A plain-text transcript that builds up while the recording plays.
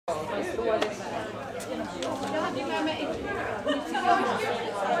All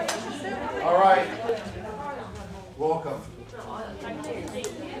right. Welcome.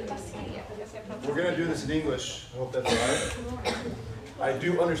 We're going to do this in English. I hope that's all right. I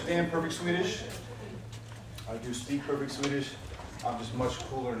do understand perfect Swedish. I do speak perfect Swedish. I'm just much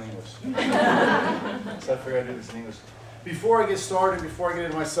cooler in English. So I figured I'd do this in English. Before I get started, before I get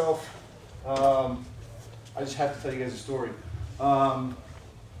into myself, I just have to tell you guys a story.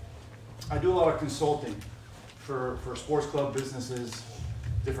 I do a lot of consulting for sports club businesses,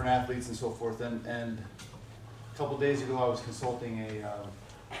 different athletes and so forth. And a couple days ago I was consulting a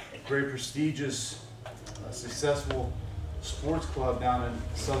very prestigious, successful sports club down in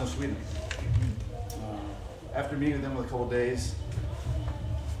southern Sweden. After meeting with them in a couple days,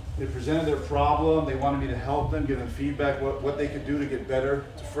 they presented their problem. They wanted me to help them, give them feedback, what they could do to get better,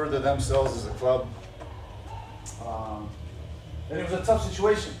 to further themselves as a club. And it was a tough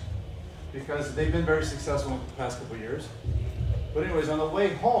situation because they've been very successful in the past couple of years. But anyways, on the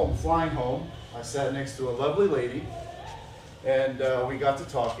way home, flying home, I sat next to a lovely lady, and we got to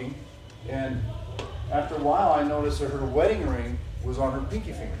talking. And after a while, I noticed that her wedding ring was on her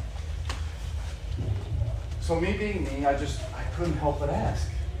pinky finger. So me being me, I couldn't help but ask.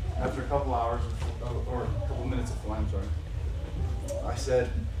 After a couple hours, or a couple minutes of flying, I said,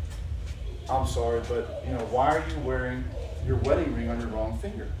 "I'm sorry, but why are you wearing your wedding ring on your wrong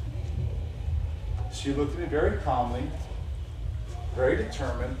finger?" She looked at me very calmly, very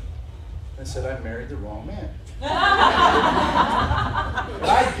determined, and said, "I married the wrong man." And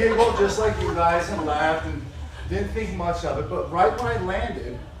I giggled just like you guys and laughed and didn't think much of it. But right when I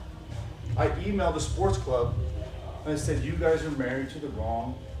landed, I emailed the sports club and I said, "You guys are married to the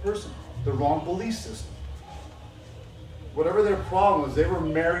wrong person, the wrong belief system." Whatever their problem was, they were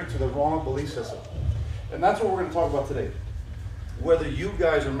married to the wrong belief system. And that's what we're going to talk about today. Whether you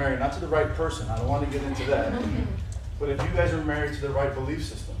guys are married, not to the right person, I don't want to get into that, but if you guys are married to the right belief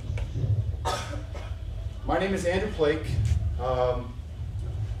system. My name is Andrew Pleick,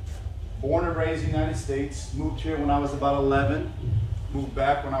 born and raised in the United States, moved here when I was about 11, moved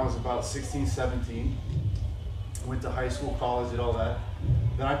back when I was about 16, 17, went to high school, college, did all that.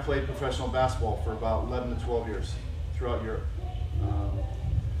 Then I played professional basketball for about 11 to 12 years throughout Europe.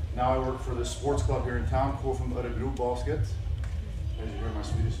 Now I work for the sports club here in town, called from Örebro Basket. As you hear, my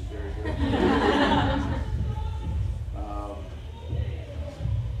Swedish is very good.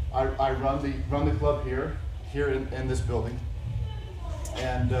 I run the club here in this building,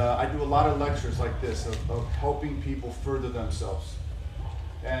 and I do a lot of lectures like this of helping people further themselves.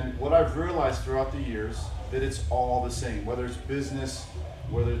 And what I've realized throughout the years, that it's all the same, whether it's business,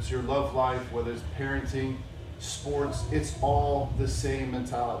 whether it's your love life, whether it's parenting, sports, it's all the same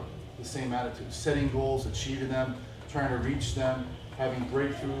mentality, the same attitude, setting goals, achieving them, trying to reach them, having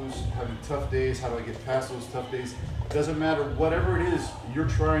breakthroughs, having tough days, how do I get past those tough days. Doesn't matter, whatever it is you're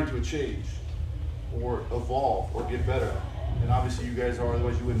trying to achieve or evolve or get better. And obviously you guys are,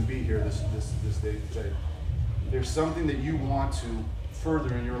 otherwise you wouldn't be here this day today. There's something that you want to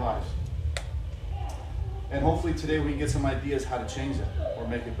further in your lives. And hopefully today we can get some ideas how to change that or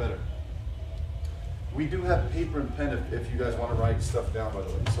make it better. We do have paper and pen if you guys want to write stuff down, by the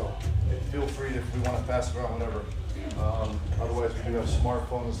way. So feel free if we want to pass it around, whatever. Otherwise we do have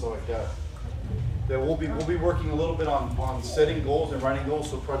smartphones and stuff like that. We'll be working a little bit on setting goals and writing goals,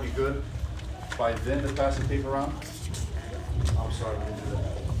 so it'll probably be good by then to pass the paper around. I'm sorry we didn't do that.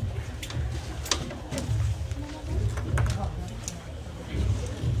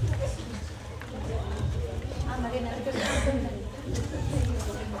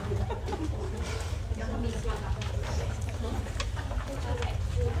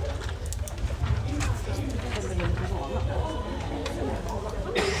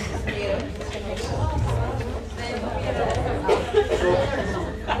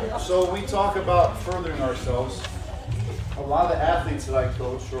 So we talk about furthering ourselves. A lot of the athletes that I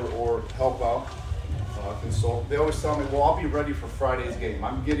coach or help out, consult, they always tell me, well, I'll be ready for Friday's game.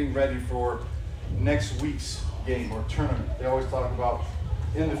 I'm getting ready for next week's game or tournament. They always talk about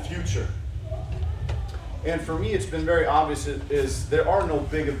in the future. And for me, it's been very obvious is there are no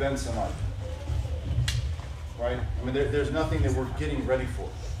big events in life, right? I mean, there's nothing that we're getting ready for.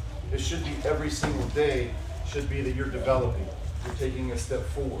 It should be every single day should be that you're developing. You're taking a step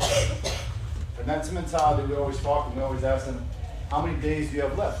forward. And that's the mentality we always talk and we always ask them, how many days do you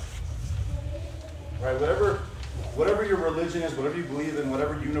have left? Right? Whatever your religion is, whatever you believe in,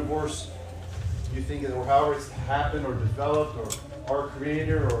 whatever universe you think or however it's happened or developed or our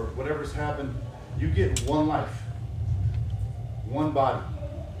creator or whatever's happened, you get one life, one body,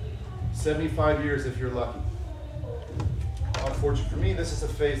 75 years if you're lucky. unfortunately for me, this is a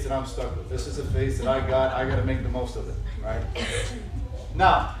phase that I'm stuck with. This is a phase that I got to make the most of it, right?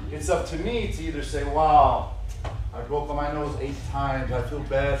 Now, it's up to me to either say, wow, I broke my nose 8 times, I feel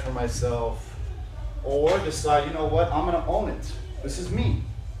bad for myself, or decide, you know what, I'm going to own it. This is me.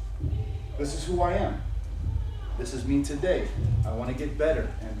 This is who I am. This is me today. I want to get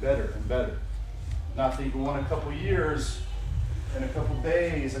better and better and better. Not thinking in a couple years, in a couple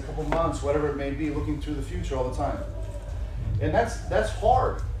days, a couple months, whatever it may be, looking to the future all the time. And that's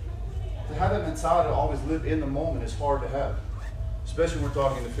hard. To have that mentality to always live in the moment is hard to have. Especially when we're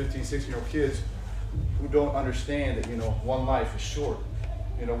talking to 15, 16-year-old kids who don't understand that, you know, one life is short.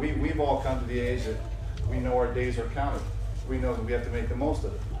 You know, we've all come to the age that we know our days are counted. We know that we have to make the most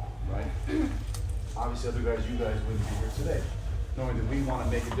of it, right? Obviously, other guys, you guys wouldn't be here today, knowing that we want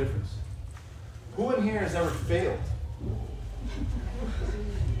to make a difference. Who in here has ever failed?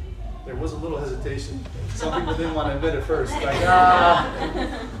 There was a little hesitation. Some people didn't want to admit it first. Like,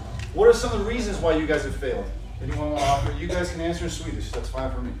 what are some of the reasons why you guys have failed? Anyone want to offer? You guys can answer in Swedish. That's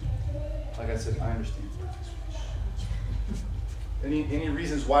fine for me. Like I said, I understand. Any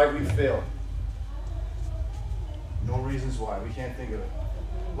reasons why we failed? No reasons why. We can't think of it.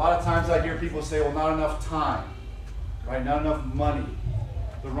 A lot of times I hear people say, well, not enough time, right? Not enough money,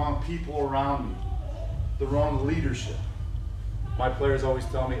 the wrong people around me, the wrong leadership. My players always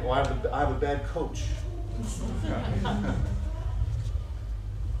tell me, oh, I have a bad coach.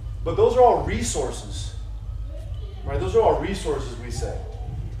 But those are all resources, right? Those are all resources, we say.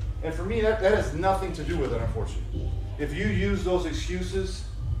 And for me, that has nothing to do with it, unfortunately. If you use those excuses,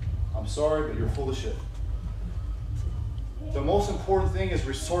 I'm sorry, but you're full of shit. The most important thing is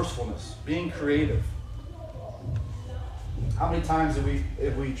resourcefulness, being creative. How many times have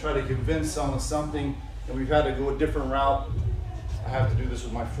we try to convince someone something and we've had to go a different route? I have to do this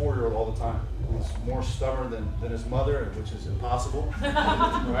with my 4-year-old all the time. He's more stubborn than his mother, which is impossible,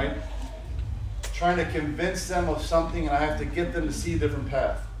 right? Trying to convince them of something, and I have to get them to see a different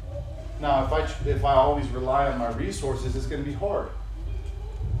path. Now, if I always rely on my resources, it's going to be hard.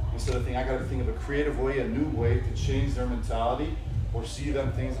 Instead of thinking, I got to think of a creative way, a new way to change their mentality or see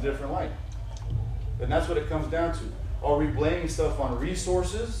them things a different light. And that's what it comes down to. Are we blaming stuff on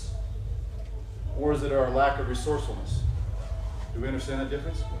resources, or is it our lack of resourcefulness? Do we understand that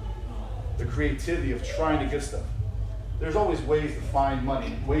difference? The creativity of trying to get stuff. There's always ways to find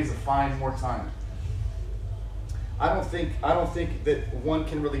money, ways to find more time. I don't think that one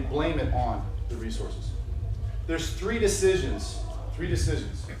can really blame it on the resources. There's three decisions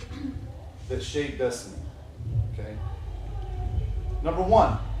that shape destiny. Okay? Number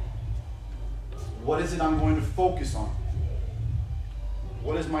one, what is it I'm going to focus on?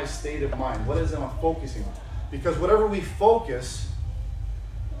 What is my state of mind? What is it I'm focusing on? Because whatever we focus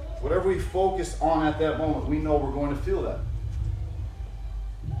on at that moment, we know we're going to feel that.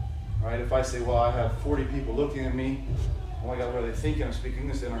 Right? If I say, well, I have 40 people looking at me, oh my God, what are they thinking? I'm speaking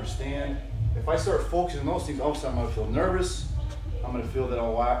this, they don't understand. If I start focusing on those things, all of a sudden I'm going to feel nervous. I'm going to feel that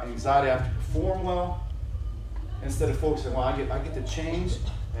anxiety, I have to perform well. Instead of focusing, well, I get to change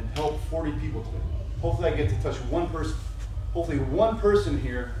and help 40 people today. Hopefully I get to touch one person. Hopefully one person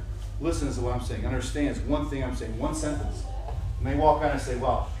here listens to what I'm saying, understands one thing I'm saying, one sentence. And they walk out and say,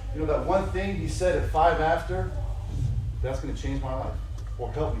 wow, you know that one thing he said at 5 after, that's going to change my life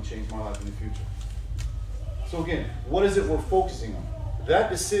or help me change my life in the future. So again, what is it we're focusing on? That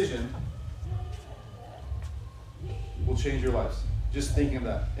decision will change your lives. Just thinking of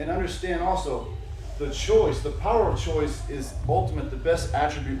that. And understand also, the choice, the power of choice is ultimate, the best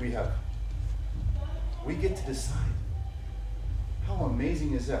attribute we have. We get to decide. How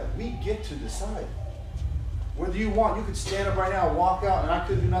amazing is that? We get to decide. Whether you could stand up right now, walk out, and I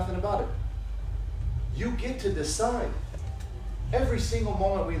couldn't do nothing about it. You get to decide. Every single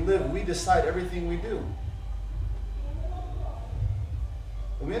moment we live, we decide everything we do.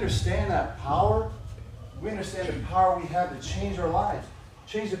 When we understand that power, we understand the power we have to change our lives,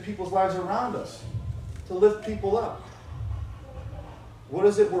 change the people's lives around us, to lift people up. What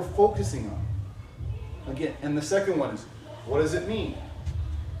is it we're focusing on? Again, and the second one is, what does it mean?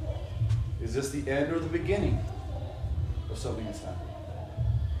 Is this the end or the beginning of something that's happening?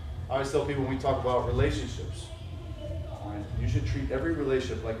 I always tell people when we talk about relationships, right, you should treat every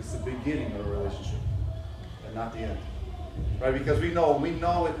relationship like it's the beginning of a relationship and not the end. Right? Because we know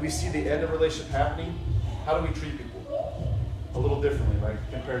it, we see the end of a relationship happening. How do we treat people? A little differently, right,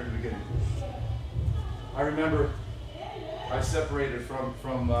 compared to the beginning. I remember I separated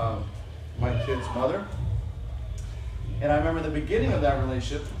from my kid's mother. And I remember the beginning of that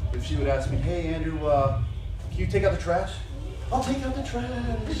relationship, if she would ask me, hey Andrew, can you take out the trash? I'll take out the trash.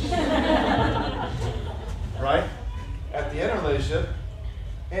 Right? At the end of the relationship,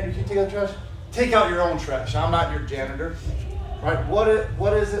 Andrew, can you take out the trash? Take out your own trash. I'm not your janitor. Right? What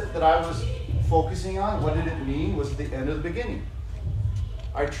is it that I was focusing on? What did it mean? Was it the end or the beginning?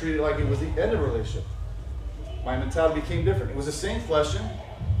 I treated it like it was the end of a relationship. My mentality became different. It was the same question,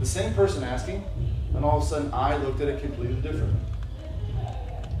 the same person asking, and all of a sudden I looked at it completely differently.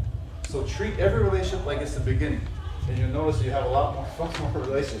 So treat every relationship like it's the beginning, and you'll notice you have a lot more fun with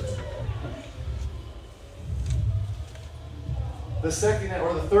relationships. The second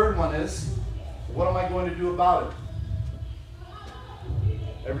or the third one is, what am I going to do about it?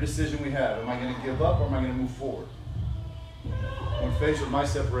 Every decision we have, am I going to give up or am I going to move forward? When faced with my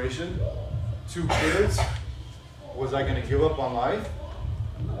separation, 2 kids, was I going to give up on life,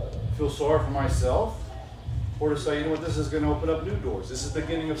 feel sorry for myself, or to say, you know what, this is going to open up new doors. This is the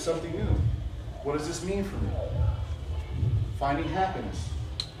beginning of something new. What does this mean for me? Finding happiness,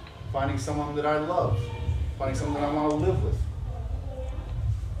 finding someone that I love, finding someone that I want to live with.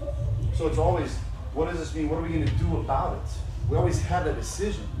 So it's always, what does this mean? What are we going to do about it? We always have that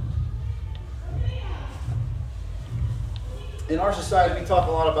decision. In our society, we talk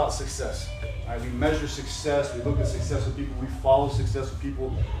a lot about success. Right? We measure success. We look at success with people. We follow success with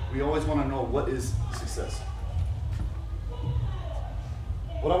people. We always want to know, what is success?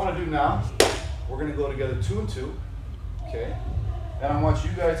 What I want to do now, we're going to go together 2 and 2. Okay? And I want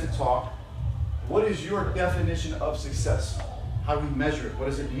you guys to talk. What is your definition of success? How do we measure it? What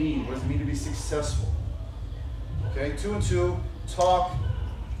does it mean? What does it mean to be successful? Okay, 2 and 2, talk.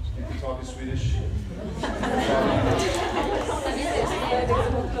 You can talk in Swedish.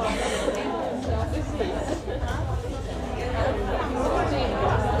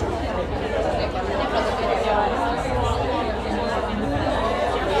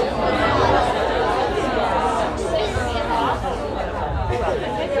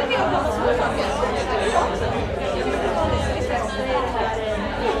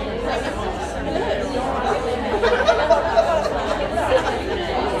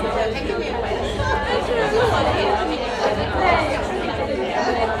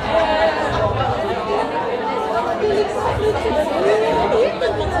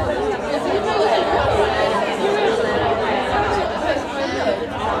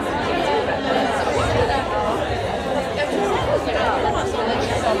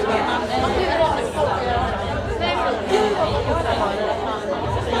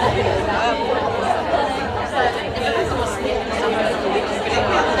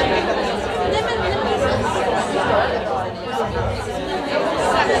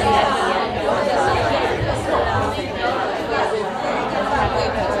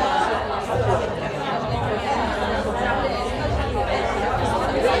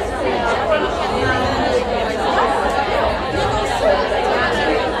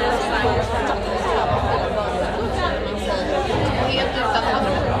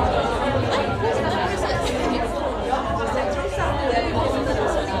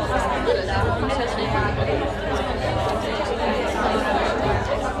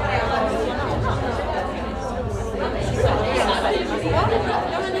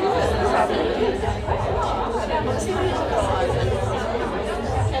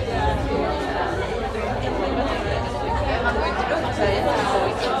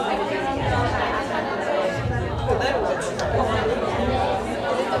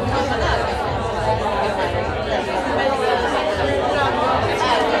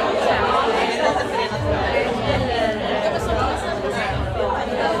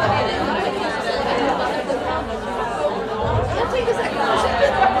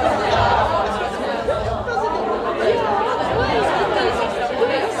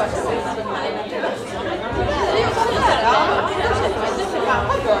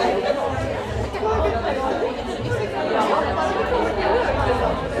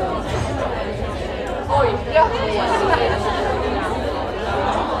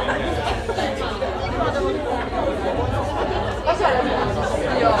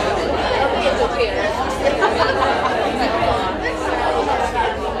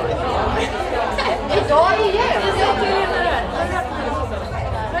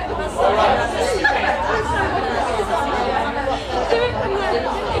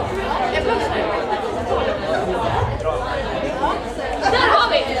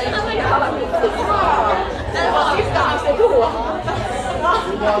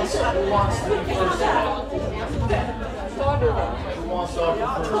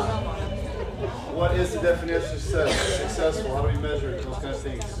 What is the definition of successful? How do we measure it? Those kind of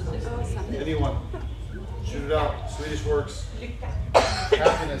things. Anyone? Shoot it out. Swedish works.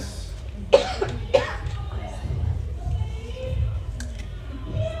 Happiness.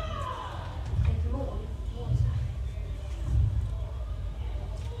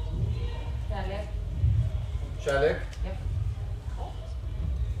 Pleick? Yep.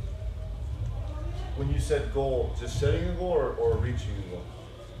 When you said goal, just setting a goal or reaching a goal?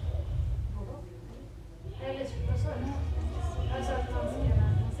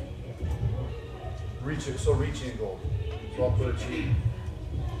 Reaching a goal. So I'll put achieve.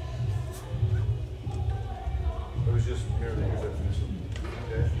 It was just merely your definition.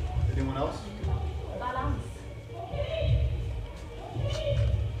 Okay. Anyone else? Balance.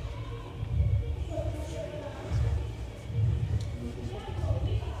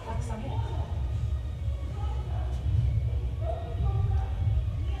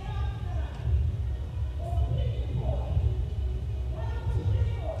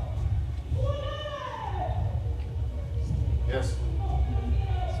 Yes.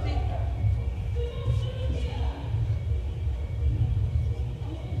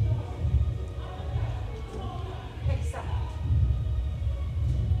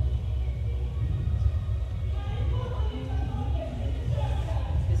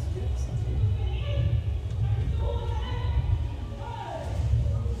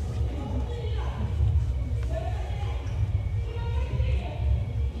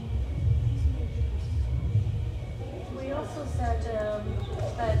 We also said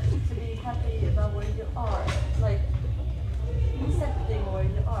that to be happy about where you are, like accepting where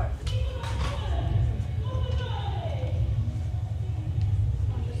you are.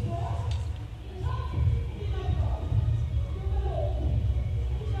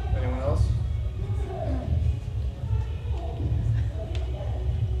 Anyone else?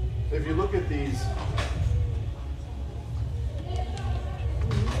 If you look at these,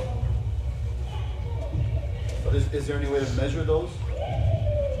 but is there any way to measure those?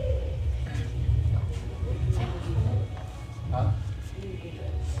 Huh?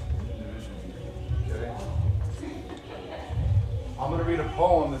 Okay. I'm going to read a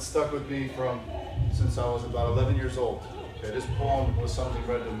poem that stuck with me from since I was about 11 years old. Okay, this poem was something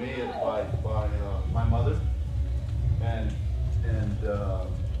read to me by my mother, and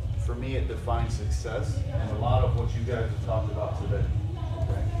for me it defines success and a lot of what you guys have talked about today.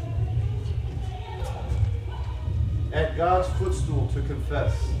 Okay. At God's footstool to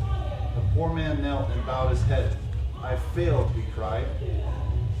confess, a poor man knelt and bowed his head. I failed, he cried.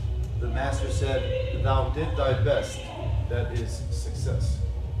 The master said, thou did thy best. That is success.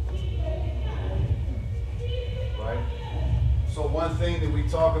 Right? So one thing that we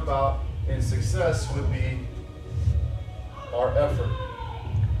talk about in success would be our effort.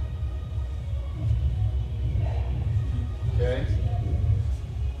 Okay?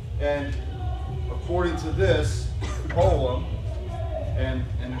 And according to this poem, and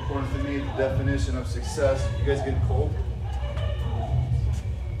according to me, the definition of success, you guys getting cold?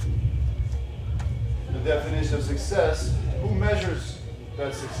 The definition of success, who measures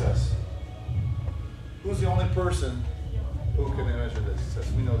that success? Who's the only person who can measure that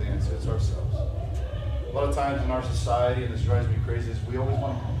success? We know the answer, it's ourselves. A lot of times in our society, and this drives me crazy, is we always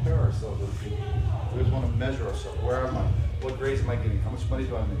want to compare ourselves with people. We always want to measure ourselves. Where am I? What grades am I getting? How much money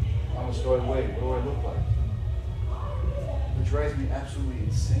do I make? How much do I weigh? What do I look like? It drives me absolutely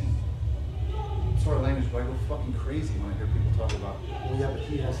insane. Sort of language, but I go fucking crazy when I hear people talk about, well, yeah, but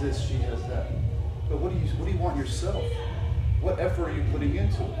he has this, she has that. But what do you want yourself? What effort are you putting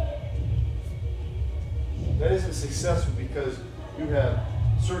into it? That isn't successful because you have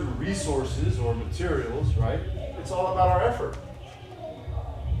certain resources or materials, right? It's all about our effort.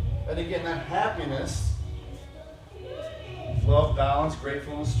 And again, that happiness, love, balance,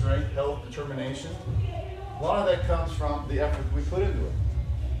 gratefulness, strength, health, determination, a lot of that comes from the effort we put into it.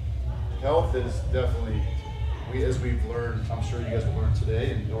 Health is definitely, as we've learned, I'm sure you guys have learned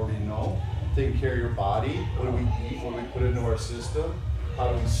today and you already know, taking care of your body. What do we eat? What do we put into our system?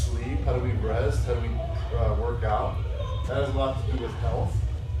 How do we sleep? How do we rest? How do we work out? That has a lot to do with health.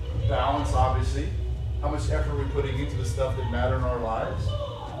 Balance, obviously. How much effort are we putting into the stuff that matter in our lives?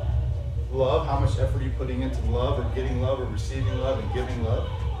 Love, how much effort are you putting into love and getting love or receiving love and giving love?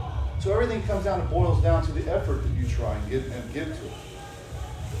 So everything comes down and boils down to the effort that you try and give to it.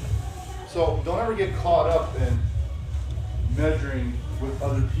 So don't ever get caught up in measuring with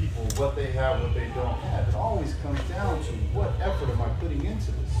other people what they have, what they don't have. It always comes down to what effort am I putting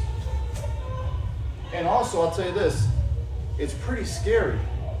into this? And also, I'll tell you this, it's pretty scary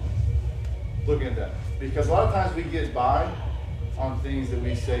looking at that. Because a lot of times we get by on things that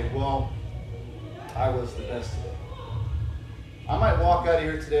we say, well, I was the best today. I might walk out of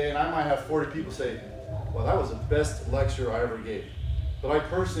here today and I might have 40 people say, well, that was the best lecture I ever gave. But I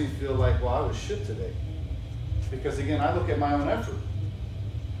personally feel like, well, I was shit today. Because again, I look at my own effort.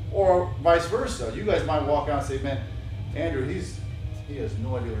 Or vice versa. You guys might walk out and say, man, Andrew, he has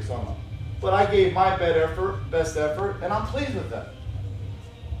no idea what he's talking about. but I gave my best effort, and I'm pleased with that.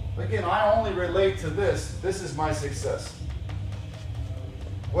 Again, I only relate to this. This is my success.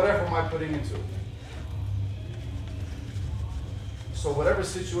 Whatever am I putting into it? So whatever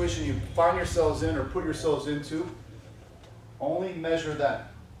situation you find yourselves in or put yourselves into, only measure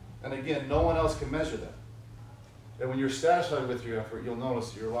that. And again, no one else can measure that. And when you're satisfied with your effort, you'll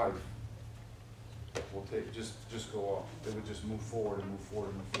notice your life will just go off. It would just move forward and move forward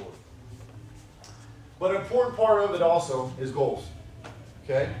and move forward. But an important part of it also is goals.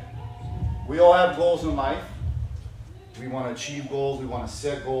 Okay? We all have goals in life. We want to achieve goals, we want to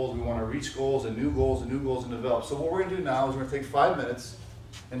set goals, we want to reach goals and new goals and new goals and develop. So what we're going to do now is we're going to take 5 minutes,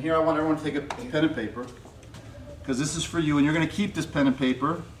 and here I want everyone to take a pen and paper, because this is for you, and you're going to keep this pen and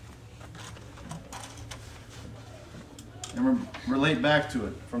paper and relate back to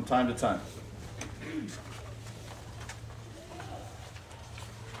it from time to time.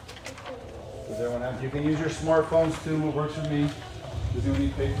 Does everyone have? You can use your smartphones too, it works for me. Does anyone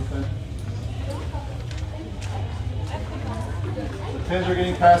need paper pen? The pens are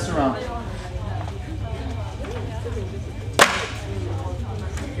getting passed around.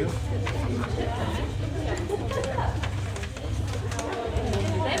 Thank you.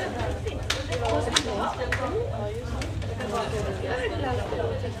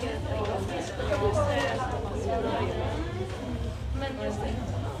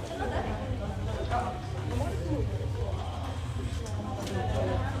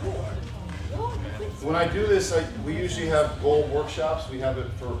 When I do this, we usually have goal workshops. We have it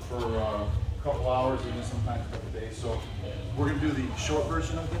for a couple hours, even sometimes a couple days. So we're going to do the short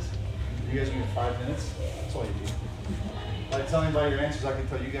version of this. You guys need 5 minutes. That's all you need. By telling by your answers, I can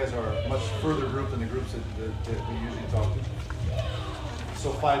tell you guys are a much further group than the groups that we usually talk to.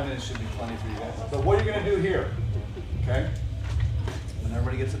 So 5 minutes should be plenty for you guys. But what you're going to do here, okay, when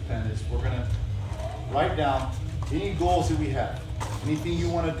everybody gets a pen, is we're going to write down any goals that we have. Anything you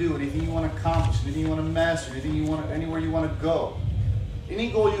want to do, anything you want to accomplish, anything you want to master, anything you want, anywhere you want to go.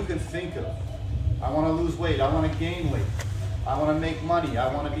 Any goal you can think of. I want to lose weight. I want to gain weight. I want to make money.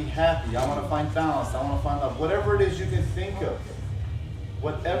 I want to be happy. I want to find balance. I want to find love. Whatever it is you can think of.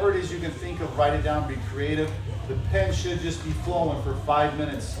 Whatever it is you can think of, write it down. Be creative. The pen should just be flowing for 5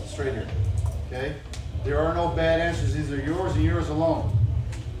 minutes straight here. Okay? There are no bad answers. These are yours and yours alone.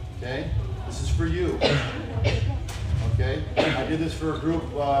 Okay? This is for you. Okay? I did this for a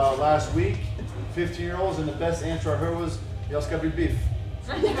group last week, 15-year-olds, and the best answer I heard was, "Y'all got to be beef."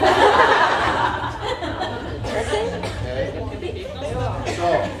 Okay? So,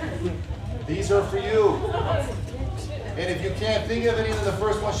 these are for you. And if you can't think of any, then the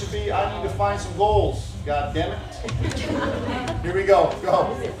first one should be, I need to find some goals. God damn it. Here we go.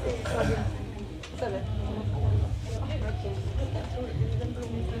 Go.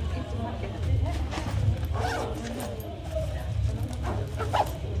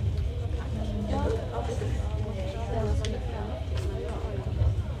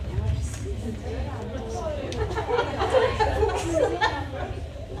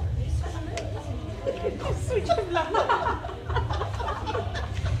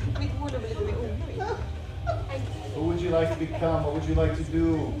 Who would you like to become? What would you like to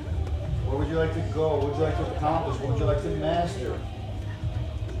do? Where would you like to go? What would you like to accomplish? What would you like to master?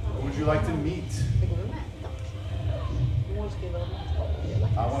 Who would you like to meet?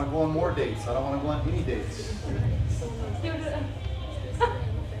 I want to go on more dates. I don't want to go on any dates.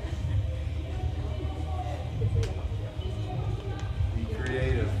 Be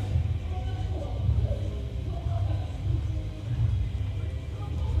creative.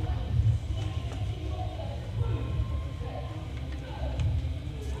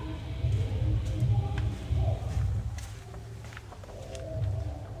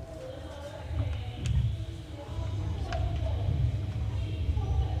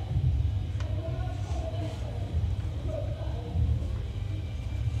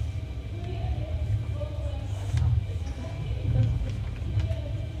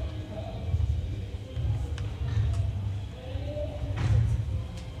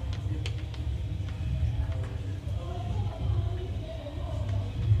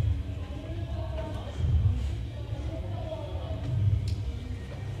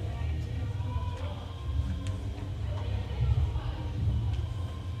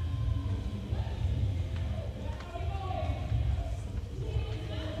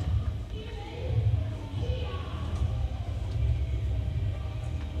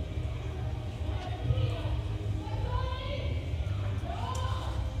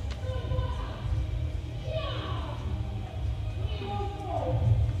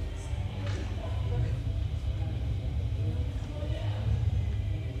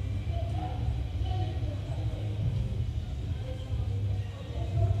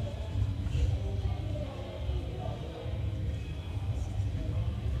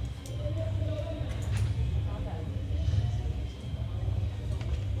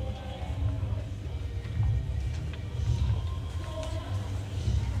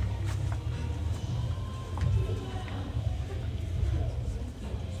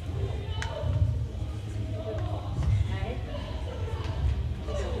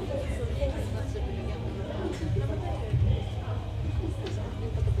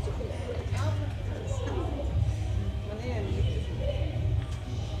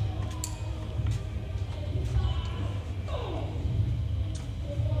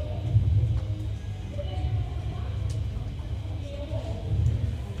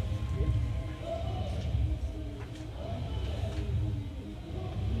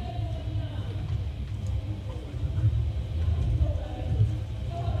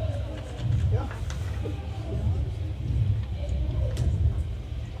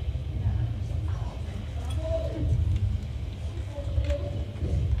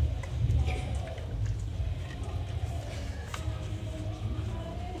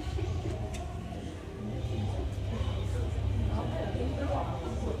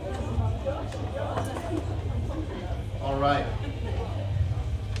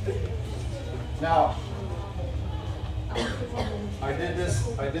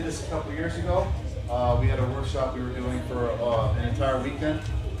 this a couple years ago. We had a workshop we were doing for an entire weekend,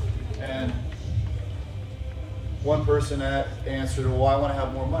 and one person answered, well, I want to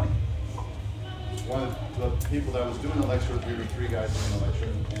have more money. One of the people that was doing the lecture, we were 3 guys doing the lecture,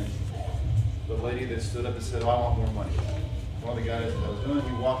 and the lady that stood up and said, oh, I want more money. One of the guys that was doing it,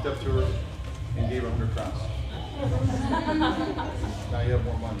 he walked up to her and gave her 100 crowns. Now you have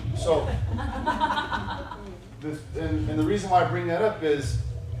more money. So, and the reason why I bring that up is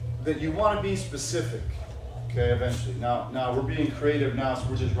that you want to be specific, okay, eventually. Now we're being creative now, so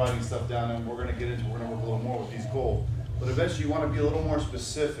we're just writing stuff down, and we're going to work a little more with these goals. But eventually you want to be a little more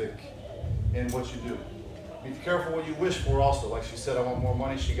specific in what you do. Be careful what you wish for also. Like she said, I want more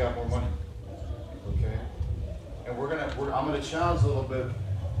money, she got more money. Okay? And I'm going to challenge a little bit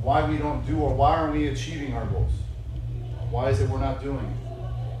why we don't do, or why aren't we achieving our goals? Why is it we're not doing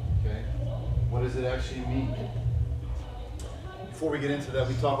it? Okay? What does it actually mean? Before we get into that,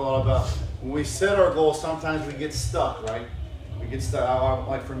 we talk a lot about when we set our goals, sometimes we get stuck, right? We get stuck.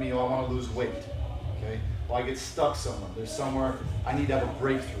 Like for me, I want to lose weight. Okay? Well, I get stuck somewhere. There's somewhere I need to have a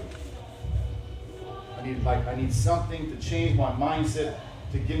breakthrough. I need something to change my mindset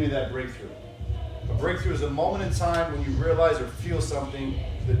to give me that breakthrough. A breakthrough is a moment in time when you realize or feel something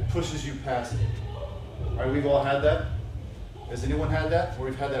that pushes you past it. Right? We've all had that. Has anyone had that? Where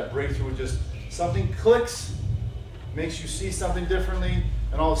we've had that breakthrough where just something clicks, makes you see something differently,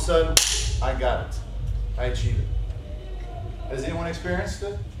 and all of a sudden, I got it. I achieved it. Has anyone experienced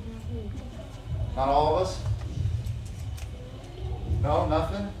it? Not all of us? No,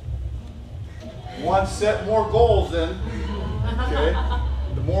 nothing? One, set more goals then. Okay?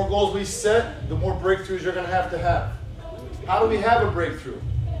 The more goals we set, the more breakthroughs you're going to have. How do we have a breakthrough?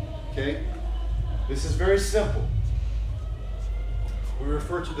 Okay? This is very simple. We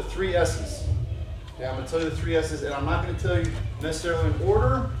refer to the 3 S's. Okay, I'm going to tell you the 3 S's, and I'm not going to tell you necessarily in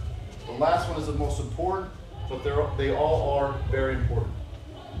order. The last one is the most important, but they all are very important.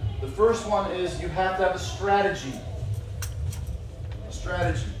 The first one is you have to have a strategy. A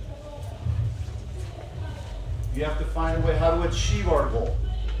strategy. You have to find a way how to achieve our goal.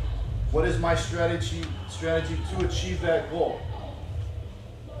 What is my strategy to achieve that goal?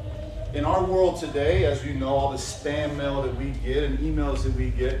 In our world today, as you know, all the spam mail that we get and emails that we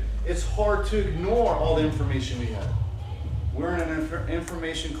get, it's hard to ignore all the information we have. We're in an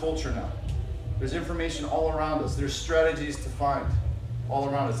information culture now. There's information all around us. There's strategies to find all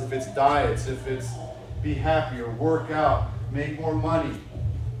around us. If it's diets, if it's be happier, work out, make more money.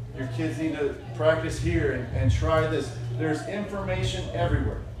 Your kids need to practice here and try this. There's information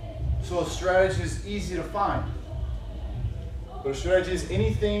everywhere. So a strategy is easy to find. But a strategy is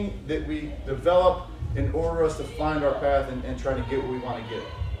anything that we develop in order for us to find our path and try to get what we want to get.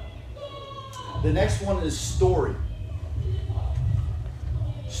 The next one is story.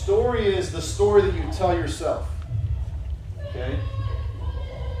 Story is the story that you tell yourself. Okay?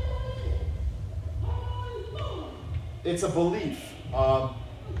 It's a belief.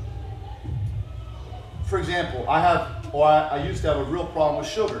 For example, I used to have a real problem with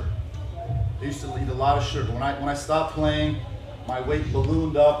sugar. I used to eat a lot of sugar. When I stopped playing, my weight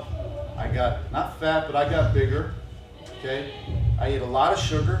ballooned up. I got not fat, but I got bigger. Okay? I ate a lot of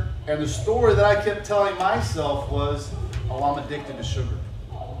sugar, and the story that I kept telling myself was, "Oh, I'm addicted to sugar.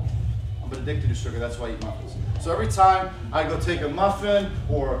 I'm addicted to sugar. That's why I eat muffins." So every time I go take a muffin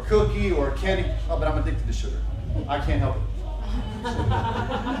or a cookie or a candy, oh, but I'm addicted to sugar. I can't help it.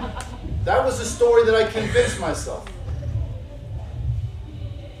 That was the story that I convinced myself.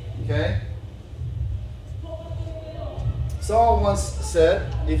 Okay? Someone once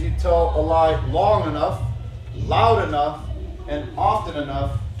said, if you tell a lie long enough, loud enough, and often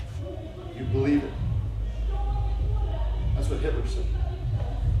enough, you believe it. That's what Hitler said.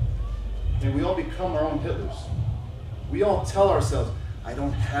 And we all become our own Hitlers. We all tell ourselves, I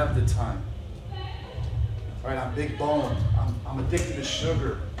don't have the time. Right? I'm big boned. I'm addicted to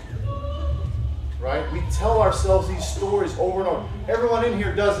sugar. Right? We tell ourselves these stories over and over. Everyone in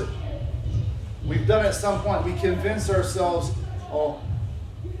here does it. We've done it at some point. We convince ourselves, oh,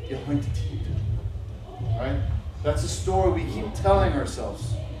 you're going to teach. Right? That's a story we keep telling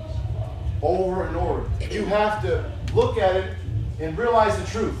ourselves over and over. You have to look at it and realize the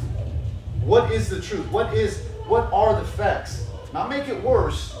truth. What is the truth? What are the facts? Not make it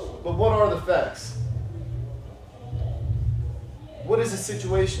worse, but what are the facts? What is the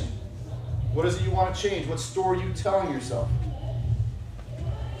situation? What is it you want to change? What story are you telling yourself?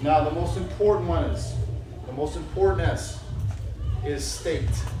 Now, the most important one is, the most important S is state.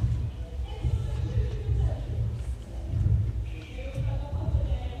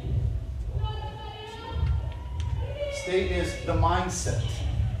 okay, is the mindset.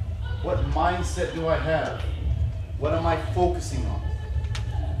 What mindset do I have? What am I focusing on?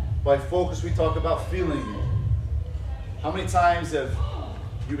 By focus, we talk about feeling it. How many times have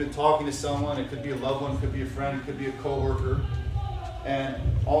you been talking to someone? It could be a loved one, it could be a friend, it could be a coworker, and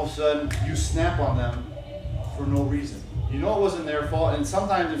all of a sudden you snap on them for no reason. You know it wasn't their fault, and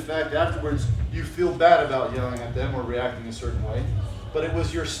sometimes, in fact, afterwards you feel bad about yelling at them or reacting a certain way. But it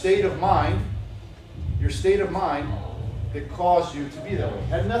was your state of mind that caused you to be that way. It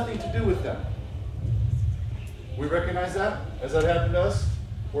had nothing to do with them. We recognize that? Has that happened to us?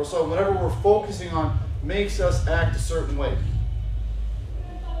 Or so whatever we're focusing on makes us act a certain way.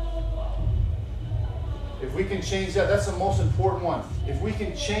 If we can change that, that's the most important one. If we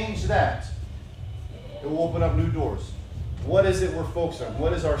can change that, it will open up new doors. What is it we're focused on?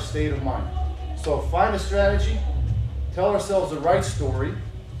 What is our state of mind? So find a strategy, tell ourselves the right story,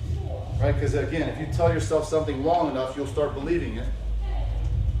 right? Because again, if you tell yourself something long enough, you'll start believing it.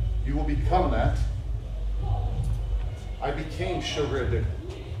 You will become that. I became sugar addicted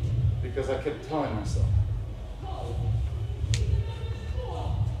because I kept telling myself.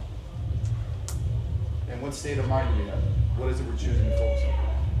 And what state of mind do we have? What is it we're choosing to focus on?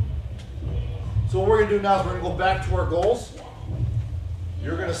 So what we're going to do now is we're going to go back to our goals.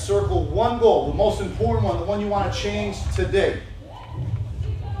 You're going to circle one goal, the most important one, the one you want to change today.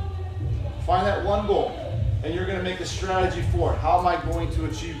 Find that one goal, and you're going to make a strategy for it. How am I going to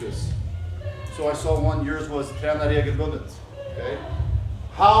achieve this? So I saw one, yours was abundance. Okay?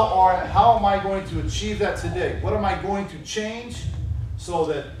 How am I going to achieve that today? What am I going to change so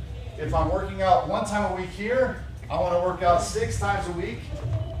that if I'm working out 1 time a week here, I want to work out 6 times a week.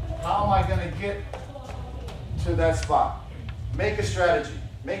 How am I going to get to that spot? Make a strategy.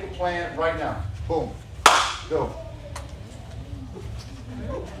 Make a plan right now. Boom. Go.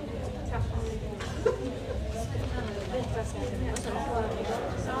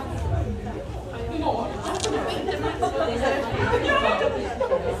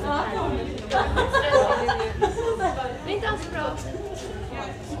 Inte alls bra.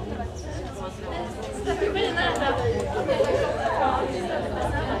 Det är väldigt nära.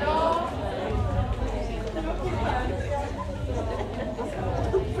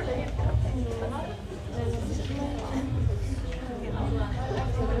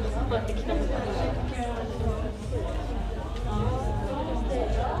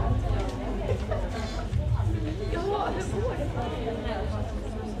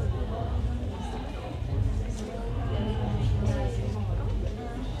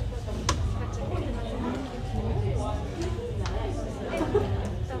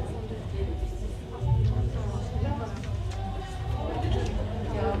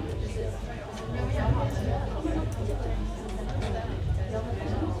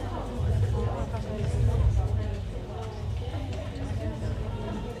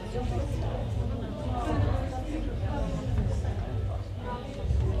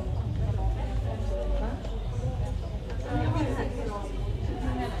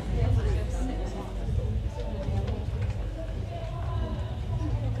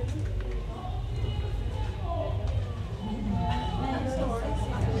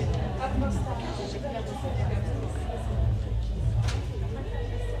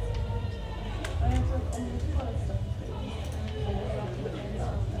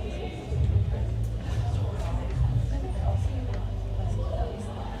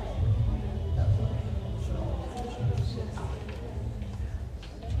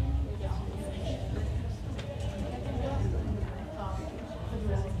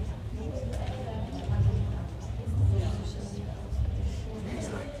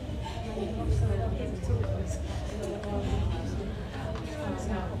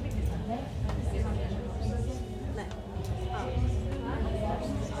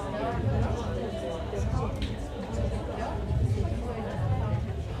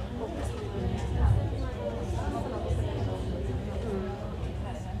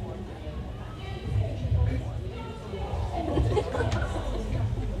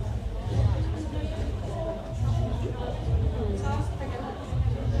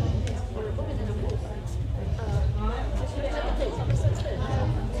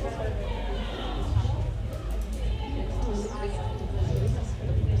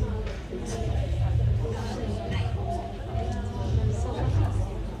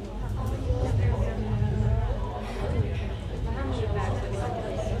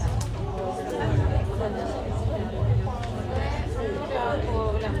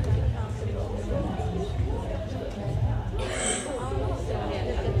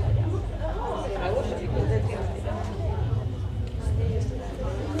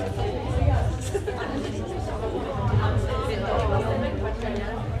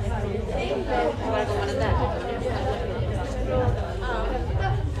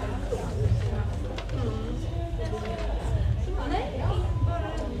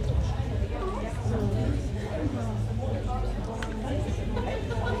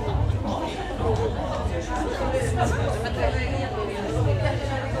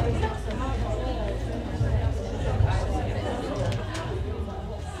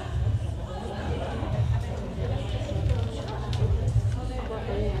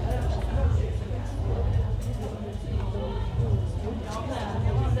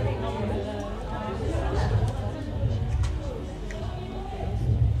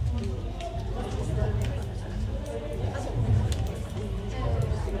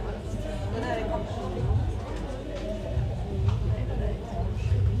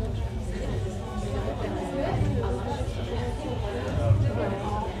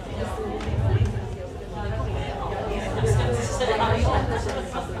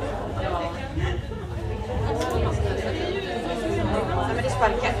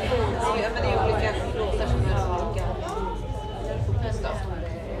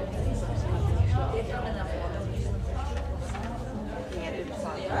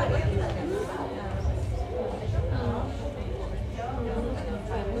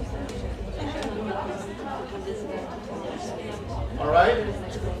 All right?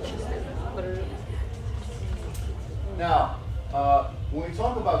 Now, when we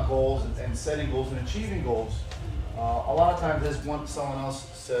talk about goals and setting goals and achieving goals, a lot of times, as someone else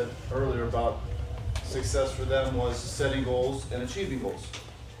said earlier about success for them was setting goals and achieving goals,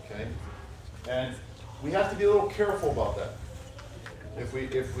 okay? And we have to be a little careful about that if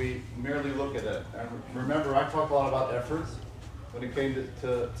we merely look at it. And remember, I talked a lot about efforts when it came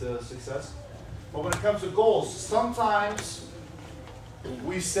to success. But when it comes to goals, sometimes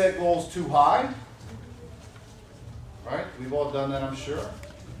we set goals too high, right? We've all done that, I'm sure.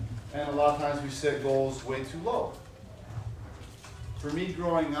 And a lot of times we set goals way too low. For me,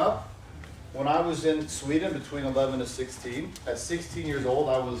 growing up, when I was in Sweden between 11 to 16, at 16 years old,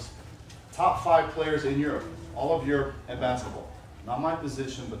 I was top 5 players in Europe, all of Europe at basketball. Not my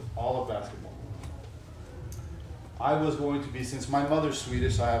position, but all of basketball. I was going to be, since my mother's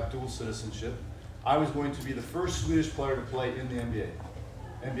Swedish, I have dual citizenship, I was going to be the first Swedish player to play in the NBA.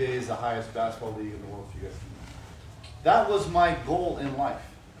 NBA is the highest basketball league in the world, if you guys know. That was my goal in life.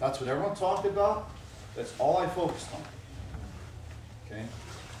 That's what everyone talked about. That's all I focused on. Okay?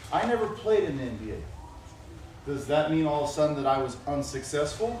 I never played in the NBA. Does that mean all of a sudden that I was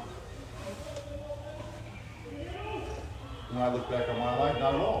unsuccessful? When I look back on my life,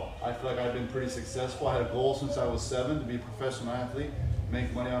 not at all. I feel like I've been pretty successful. I had a goal since I was 7 to be a professional athlete,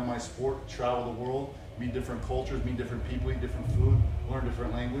 make money on my sport, travel the world, meet different cultures, meet different people, eat different food, learn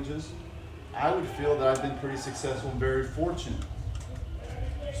different languages. I would feel that I've been pretty successful and very fortunate.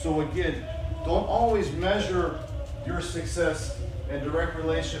 So again, don't always measure your success in direct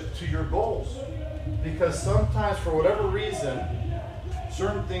relationship to your goals. Because sometimes, for whatever reason,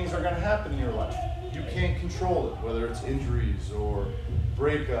 certain things are going to happen in your life. You can't control it, whether it's injuries or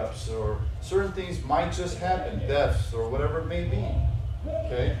breakups or certain things might just happen, deaths or whatever it may be.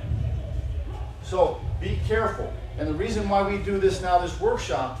 Okay? So be careful. And the reason why we do this now, this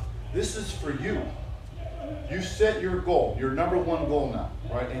workshop, this is for you. You set your goal, your number one goal now,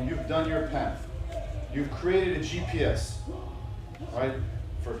 right? And you've done your path. You've created a GPS, right?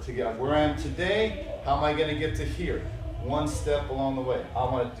 To get where I am today, how am I going to get to here? One step along the way. I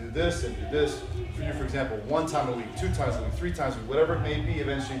want to do this and do this. For you, for example, 1 time a week, 2 times a week, 3 times a week, whatever it may be,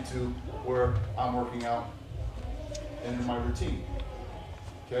 eventually to where I'm working out in my routine.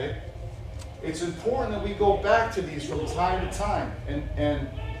 Okay? It's important that we go back to these from time to time and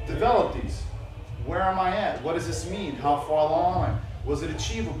develop these. Where am I at? What does this mean? How far along am I? Was it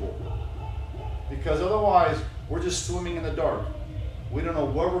achievable? Because otherwise, we're just swimming in the dark. We don't know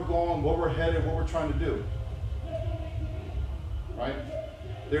where we're going, where we're headed, what we're trying to do. Right?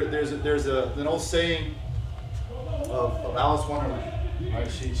 There's an old saying of Alice Wonderland.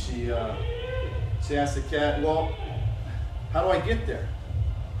 Right? She asked the cat, well, how do I get there?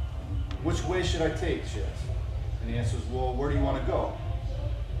 Which way should I take? She asked. And the answer is, well, where do you want to go?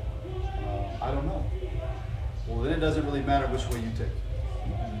 I don't know. Well, then it doesn't really matter which way you take.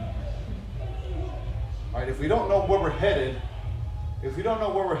 Right? If we don't know where we're headed,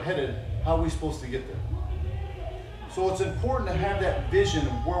 how are we supposed to get there? So it's important to have that vision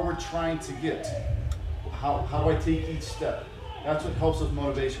of where we're trying to get. How do I take each step? That's what helps with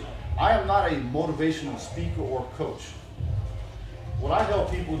motivation. I am not a motivational speaker or coach. What I help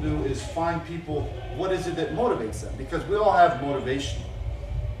people do is find people, what is it that motivates them? Because we all have motivation.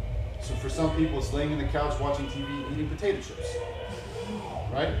 So for some people, it's laying on the couch watching TV, eating potato chips.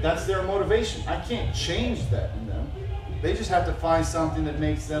 Right? That's their motivation. I can't change that in them. They just have to find something that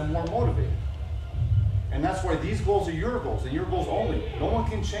makes them more motivated. And that's why these goals are your goals and your goals only. No one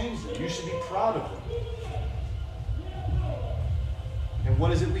can change them. You should be proud of them. And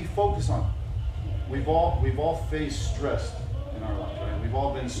what is it we focus on? we've all faced stress in our life, right? We've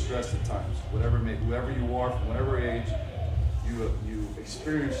all been stressed at times. Whoever you are, from whatever age, you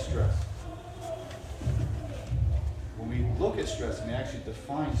experience stress. When we look at stress and we actually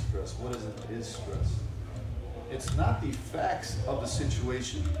define stress, what is stress? It's not the facts of the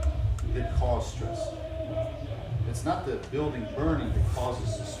situation that cause stress. It's not the building burning that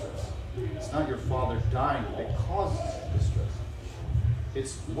causes the stress. It's not your father dying that causes the stress.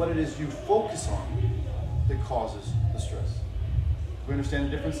 It's what it is you focus on that causes the stress. We understand the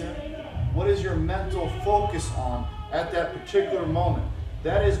difference there? What is your mental focus on at that particular moment?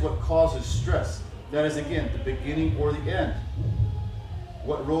 That is what causes stress. That is, again, the beginning or the end.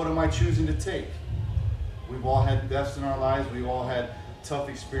 What road am I choosing to take? We've all had deaths in our lives. We've all had tough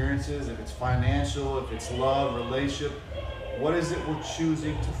experiences. If it's financial, if it's love, relationship, what is it we're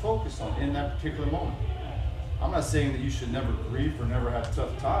choosing to focus on in that particular moment? I'm not saying that you should never grieve or never have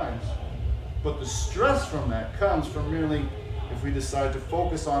tough times, but the stress from that comes from merely if we decide to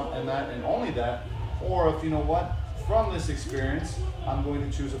focus on that and only that, or if, you know what, from this experience, I'm going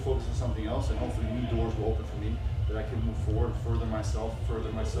to choose to focus on something else, and hopefully new doors will open for me that I can move forward, further myself, and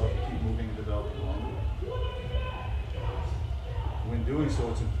keep moving and developing along the way. When doing so,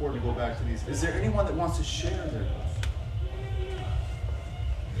 it's important to go back to these. Is there anyone that wants to share their goals?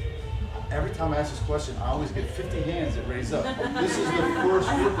 Every time I ask this question, I always get 50 hands that raise up. This is the first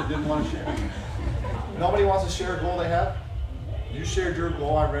group that didn't want to share. Nobody wants to share a goal they have? You shared your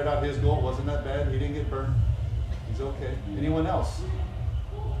goal. I read out his goal. It wasn't that bad. He didn't get burned. He's okay. Anyone else?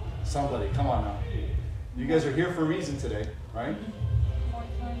 Somebody. Come on now. You guys are here for a reason today, right?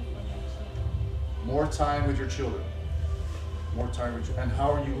 More time with your children. More time with your, and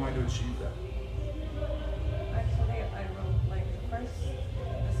how are you going to achieve that? Actually, I wrote like first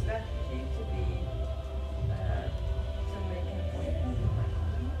the strategy to be to make an appointment with my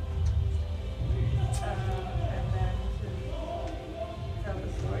family, and then to tell the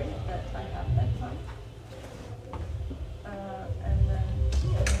story that I have that time, and then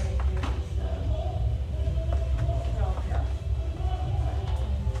make it draw it up.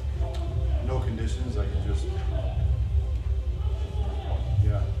 No conditions. I can just.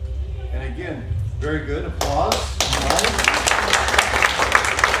 Yeah. And again, very good. Applause. Right.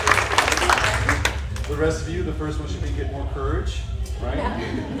 The rest of you, the first one should be get more courage, right?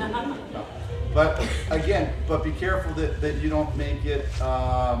 No. But again, be careful that you don't make it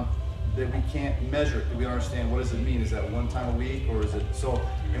that we can't measure it, that we don't understand what does it mean. Is that one time a week, or is it so?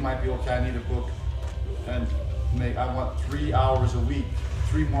 It might be okay. I need a book, and I want 3 hours a week,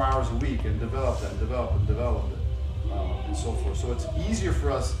 3 more hours a week, and develop that, and develop it. And so forth. So it's easier for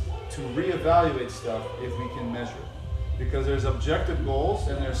us to reevaluate stuff if we can measure it. Because there's objective goals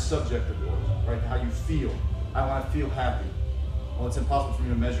and there's subjective goals, right? How you feel. I want to feel happy. Well, it's impossible for me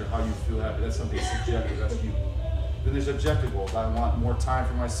to measure how you feel happy. That's something subjective, that's you. Then there's objective goals. I want more time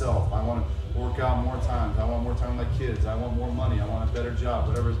for myself. I want to work out more times. I want more time with my kids. I want more money. I want a better job,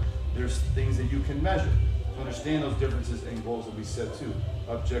 whatever. There's things that you can measure. So understand those differences in goals that we set too.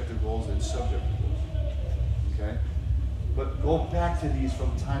 Objective goals and subjective goals. Okay? But go back to these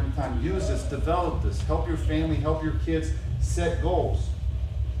from time to time. Use this, develop this. Help your family, help your kids set goals.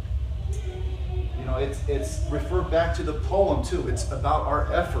 You know, it's refer back to the poem too. It's about our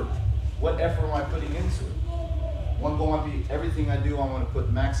effort. What effort am I putting into it? One goal might be everything I do, I want to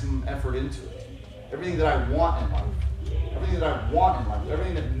put maximum effort into it. Everything that I want in life. Everything that I want in life.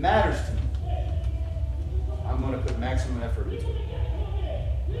 Everything that matters to me. I'm going to put maximum effort into it.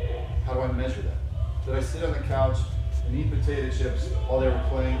 How do I measure that? Did I sit on the couch and eat potato chips while they were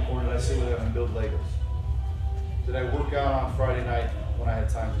playing, or did I sit with them and build Legos? Did I work out on Friday night when I had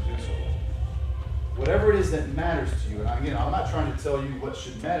time to do so? Whatever it is that matters to you, and again, I'm not trying to tell you what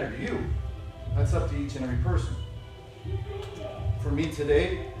should matter to you. That's up to each and every person. For me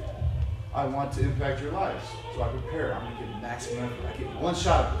today, I want to impact your lives, so I prepare. I'm going to get maximum effort. I get one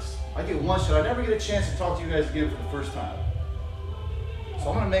shot at this. I get one shot. I never get a chance to talk to you guys again for the first time. So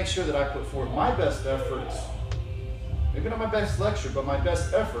I'm going to make sure that I put forward my best efforts. Maybe not my best lecture, but my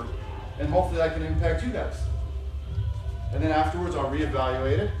best effort, and hopefully I can impact you guys. And then afterwards, I'll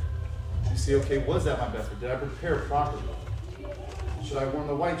reevaluate it and see, okay, was that my best effort? Did I prepare properly? Should I wear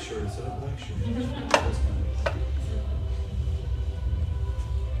the white shirt instead of the black shirt?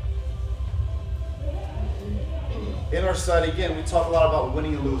 In our study, again, we talk a lot about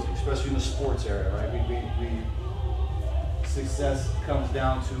winning and losing, especially in the sports area, right? Success comes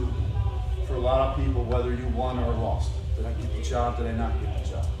down to, for a lot of people, whether you won or lost. Did I get the job? Did I not get the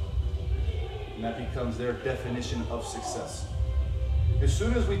job? And that becomes their definition of success. As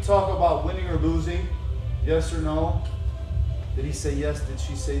soon as we talk about winning or losing, yes or no, did he say yes? Did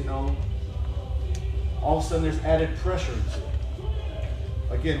she say no? all of a sudden there's added pressure into it.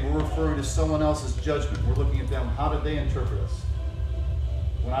 Again, we're referring to someone else's judgment. We're looking at them. How did they interpret us?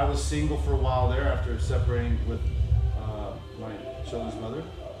 When I was single for a while there, after separating with my children's mother,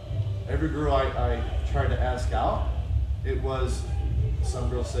 every girl I tried to ask out, it was, some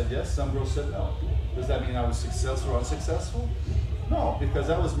girls said yes, some girls said no. Does that mean I was successful or unsuccessful? No, because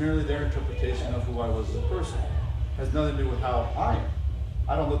that was merely their interpretation of who I was as a person. It has nothing to do with how I am.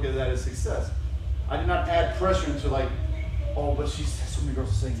 I don't look at that as success. I did not add pressure into like, oh, but she said so many girls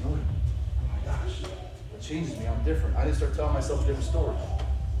are saying no to me. Oh my gosh, it changes me, I'm different. I didn't start telling myself a different story.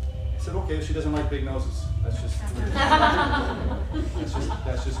 I said, okay, she doesn't like big noses. That's just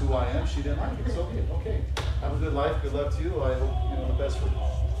that's just who I am. She didn't like it. It's okay. Okay. Have a good life. Good luck to you. I hope the best for you.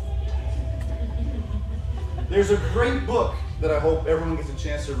 There's a great book that I hope everyone gets a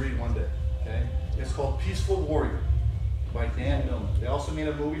chance to read one day. Okay? It's called Peaceful Warrior by Dan Millman. They also made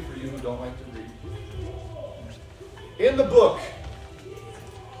a movie for you who don't like to read. In the book,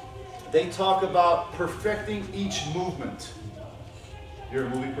 they talk about perfecting each movement. You're a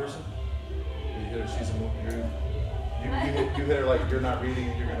movie person? You hit her, she's a movie. You hit her like you're not reading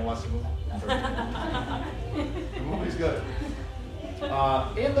and you're going to watch the movie? The movie's good.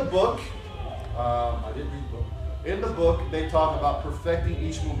 In the book, I didn't read the book. In the book, they talk about perfecting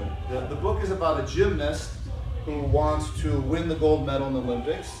each movement. The book is about a gymnast who wants to win the gold medal in the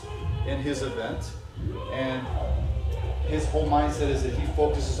Olympics in his event. And his whole mindset is that he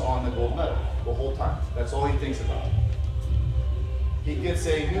focuses on the gold medal the whole time. That's all he thinks about. He gets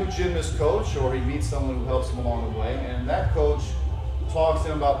a new gymnast coach, or he meets someone who helps him along the way, and that coach talks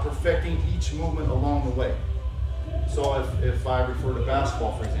to him about perfecting each movement along the way. So if I refer to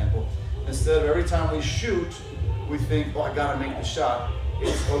basketball, for example, instead of every time we shoot, we think, oh, I gotta make the shot.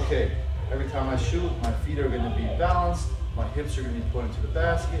 It's okay. Every time I shoot, my feet are gonna be balanced, my hips are gonna be put into the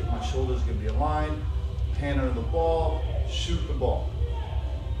basket, my shoulders are gonna be aligned, hand under the ball, shoot the ball.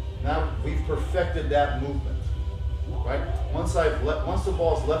 Now we've perfected that movement. Right? Once the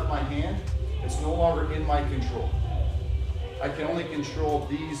ball's left my hand, it's no longer in my control. I can only control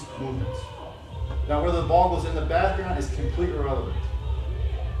these movements. Now whether the ball goes in the basket or not is completely irrelevant.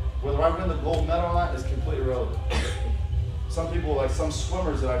 Whether I win the gold medal or not is completely irrelevant. Some people, like some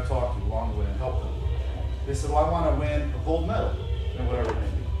swimmers that I've talked to along the way and helped them, they said, well, I want to win a gold medal in whatever it may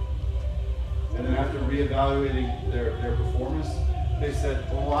be. And then after reevaluating their performance, they said,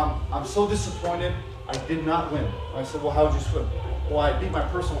 well, I'm so disappointed. I did not win. I said, well, how did you swim? Well, I beat my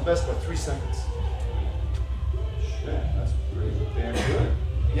personal best by 3 seconds. Shit, that's pretty damn good.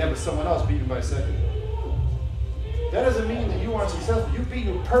 Yeah, but someone else beat you by a second. That doesn't mean that you aren't successful. You beat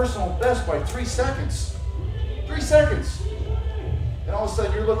your personal best by 3 seconds. 3 seconds. And all of a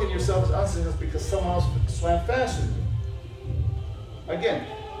sudden you're looking at yourself as unsuccessful because someone else swam faster than you. Again,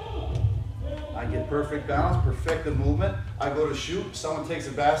 I get perfect balance, perfect the movement. I go to shoot, someone takes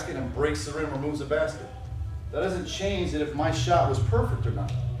a basket and breaks the rim or moves the basket. That doesn't change that if my shot was perfect or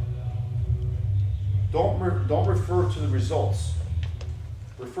not. Don't refer to the results.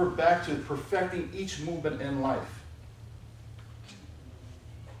 Refer back to perfecting each movement in life.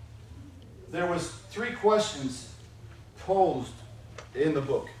 There was 3 questions posed in the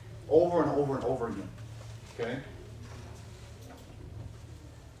book, over and over and over again. Okay?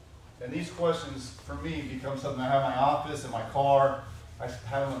 And these questions, for me, become something I have in my office, in my car. I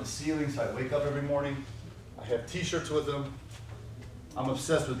have them on the ceiling, so I wake up every morning. I have t-shirts with them. I'm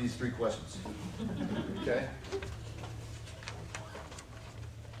obsessed with these 3 questions. Okay?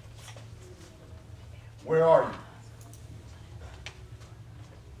 Where are you?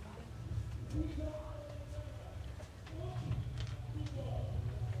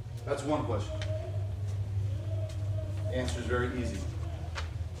 That's one question. The answer is very easy.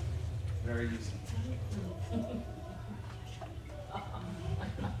 Very easy.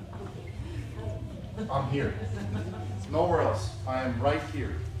 I'm here. Nowhere else. I am right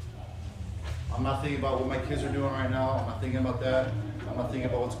here. I'm not thinking about what my kids are doing right now. I'm not thinking about that. I'm not thinking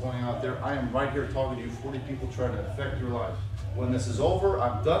about what's going on out there. I am right here talking to you, 40 people trying to affect your lives. When this is over,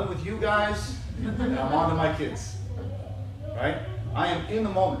 I'm done with you guys, and I'm on to my kids. Right? I am in the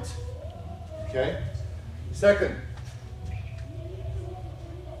moment. Okay? Second,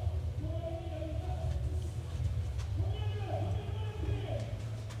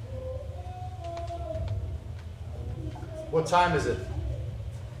 what time is it?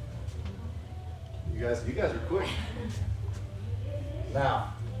 You guys are quick.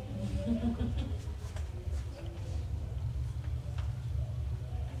 Now.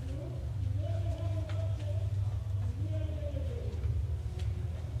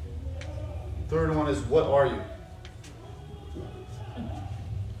 Third one is, what are you?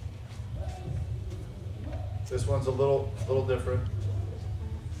 This one's a little different.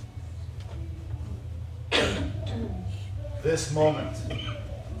 This moment.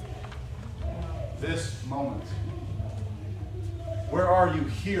 This moment. Where are you?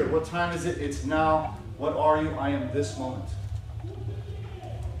 Here. What time is it? It's now. What are you? I am this moment.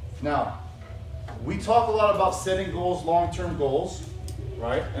 Now, we talk a lot about setting goals, long-term goals,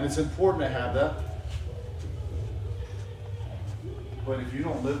 right? And it's important to have that. But if you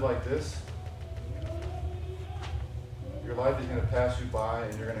don't live like this, your life is going to pass you by,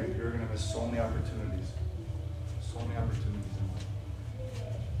 and you're going to miss so many opportunities. So many opportunities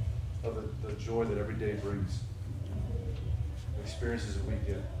in life. Of the joy that every day brings. The experiences that we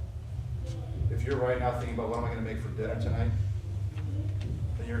get. If you're right now thinking about what am I going to make for dinner tonight,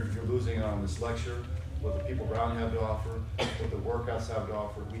 then you're losing it on this lecture, what the people around you have to offer, what the workouts have to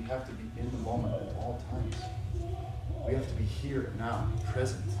offer. We have to be in the moment at all times. We have to be here now,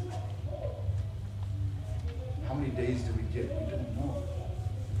 present. How many days do we get? We don't know.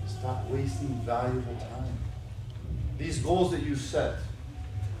 Stop wasting valuable time. These goals that you set,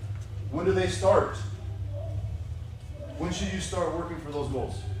 when do they start? When should you start working for those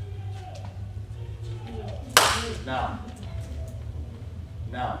goals? Now.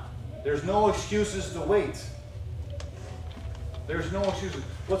 Now. There's no excuses to wait. There's no excuses.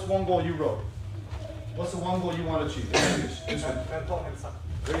 What's one goal you wrote? What's the one goal you want to achieve?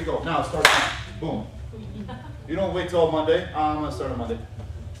 There you go. Now start now. Boom. You don't wait till Monday. I'm going to start on Monday.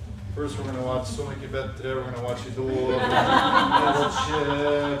 First we're going to watch Sonic today. We're going to watch Idol,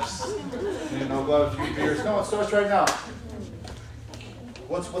 chips, go have a few beers. No, it starts right now.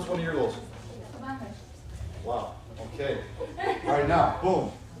 What's one of your goals? Wow. Okay. Right now.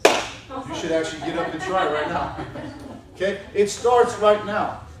 Boom. You should actually get up and try right now. Okay? It starts right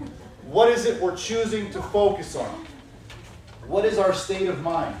now. What is it we're choosing to focus on? What is our state of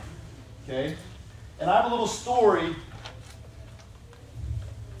mind? Okay? And I have a little story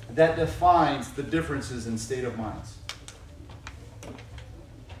that defines the differences in state of minds.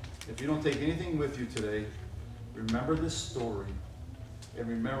 If you don't take anything with you today, remember this story and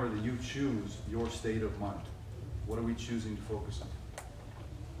remember that you choose your state of mind. What are we choosing to focus on?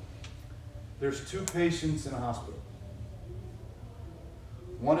 There's two patients in a hospital.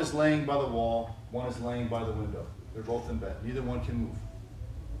 One is laying by the wall, one is laying by the window. They're both in bed. Neither one can move.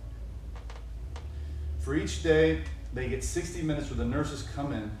 For each day, they get 60 minutes where the nurses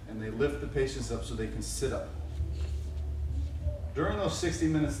come in and they lift the patients up so they can sit up. During those 60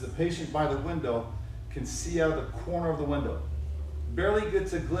 minutes, the patient by the window can see out of the corner of the window. Barely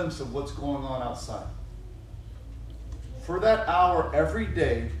gets a glimpse of what's going on outside. For that hour every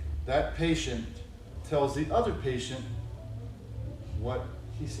day, that patient tells the other patient what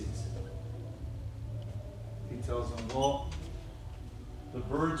he sees. He tells them, well, the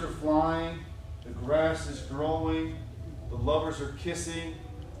birds are flying, the grass is growing, the lovers are kissing,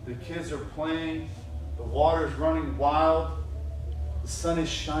 the kids are playing, the water is running wild, the sun is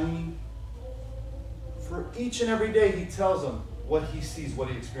shining. For each and every day, he tells them what he sees, what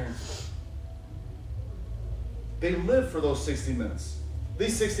he experiences. They live for those 60 minutes.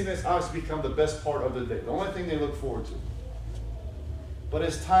 These 60 minutes obviously become the best part of the day, the only thing they look forward to. But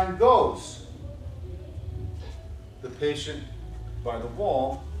as time goes, the patient by the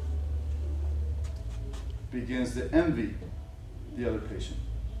wall begins to envy the other patient.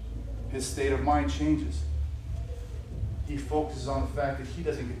 His state of mind changes. He focuses on the fact that he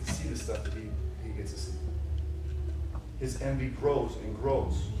doesn't get to see the stuff that he gets to see. His envy grows and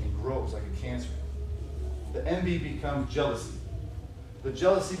grows and grows like a cancer. The envy becomes jealousy. The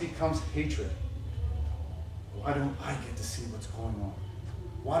jealousy becomes hatred. Why don't I get to see what's going on?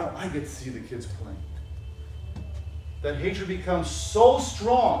 Why don't I get to see the kids playing? That hatred becomes so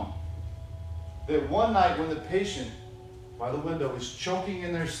strong that one night when the patient by the window is choking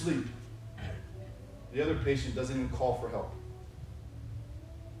in their sleep, the other patient doesn't even call for help.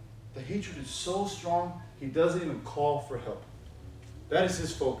 The hatred is so strong, he doesn't even call for help. That is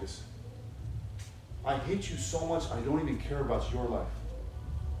his focus. I hate you so much, I don't even care about your life.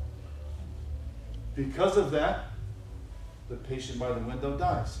 Because of that, the patient by the window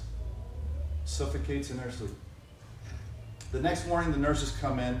dies, suffocates in their sleep. The next morning, the nurses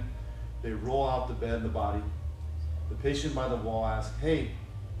come in, they roll out the bed and the body. The patient by the wall asks, hey,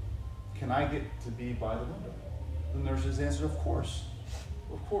 can I get to be by the window? The nurses answer, of course,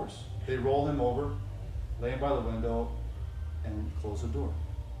 of course. They roll him over, lay him by the window, and close the door.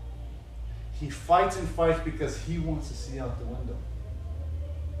 He fights and fights because he wants to see out the window.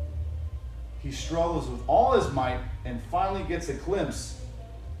 He struggles with all his might and finally gets a glimpse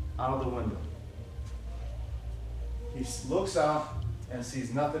out of the window. He looks out and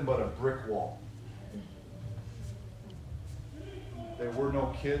sees nothing but a brick wall. There were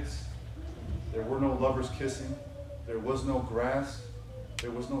no kids. There were no lovers kissing. There was no grass.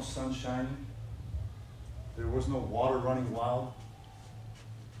 There was no sun shining. There was no water running wild.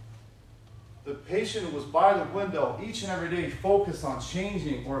 The patient was by the window each and every day focused on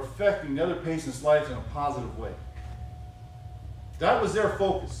changing or affecting the other patient's life in a positive way. That was their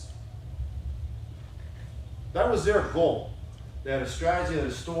focus. That was their goal. They had a strategy, they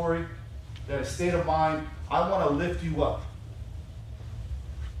had a story, they had a state of mind. I want to lift you up.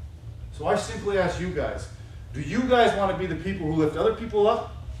 So I simply ask you guys, do you guys want to be the people who lift other people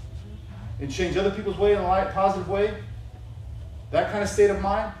up and change other people's way in a positive way? That kind of state of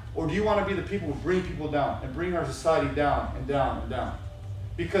mind? Or do you want to be the people who bring people down and bring our society down and down and down?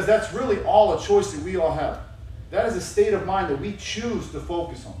 Because that's really all a choice that we all have. That is a state of mind that we choose to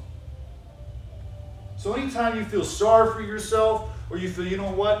focus on. So anytime you feel sorry for yourself, or you feel, you know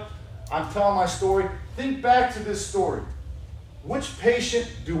what, I'm telling my story, think back to this story. Which patient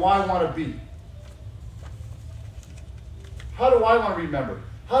do I want to be? How do I want to remember?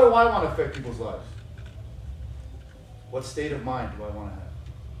 How do I want to affect people's lives? What state of mind do I want to have?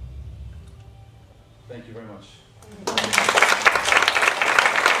 Thank you very much.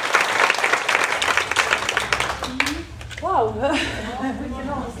 Wow!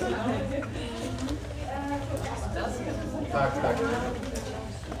 Tack.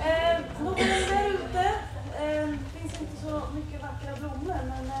 Någon där ute, finns inte så mycket vackra blommor,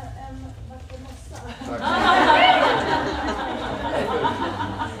 men en vacker mössa.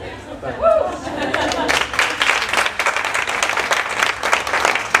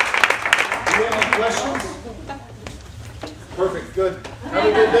 Do you have any questions? Perfect, good. Have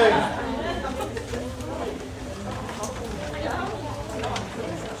a good day.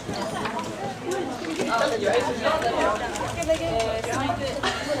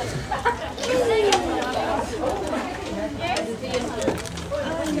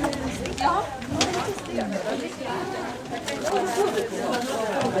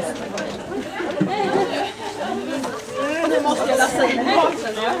 Nu måste jag läsa in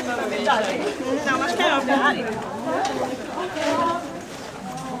basen. Annars kan jag bli arg.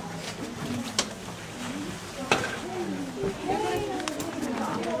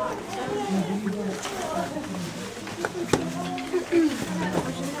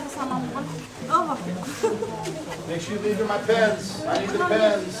 Make sure you leave my pens. I need the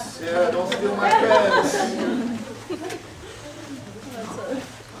pens. Yeah, don't steal my pens.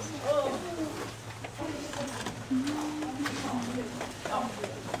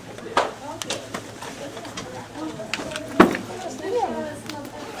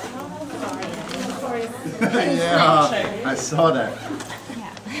 Yeah, I saw that.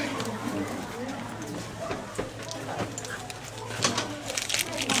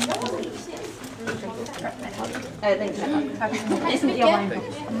 Tack så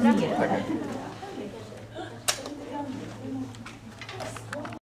mycket.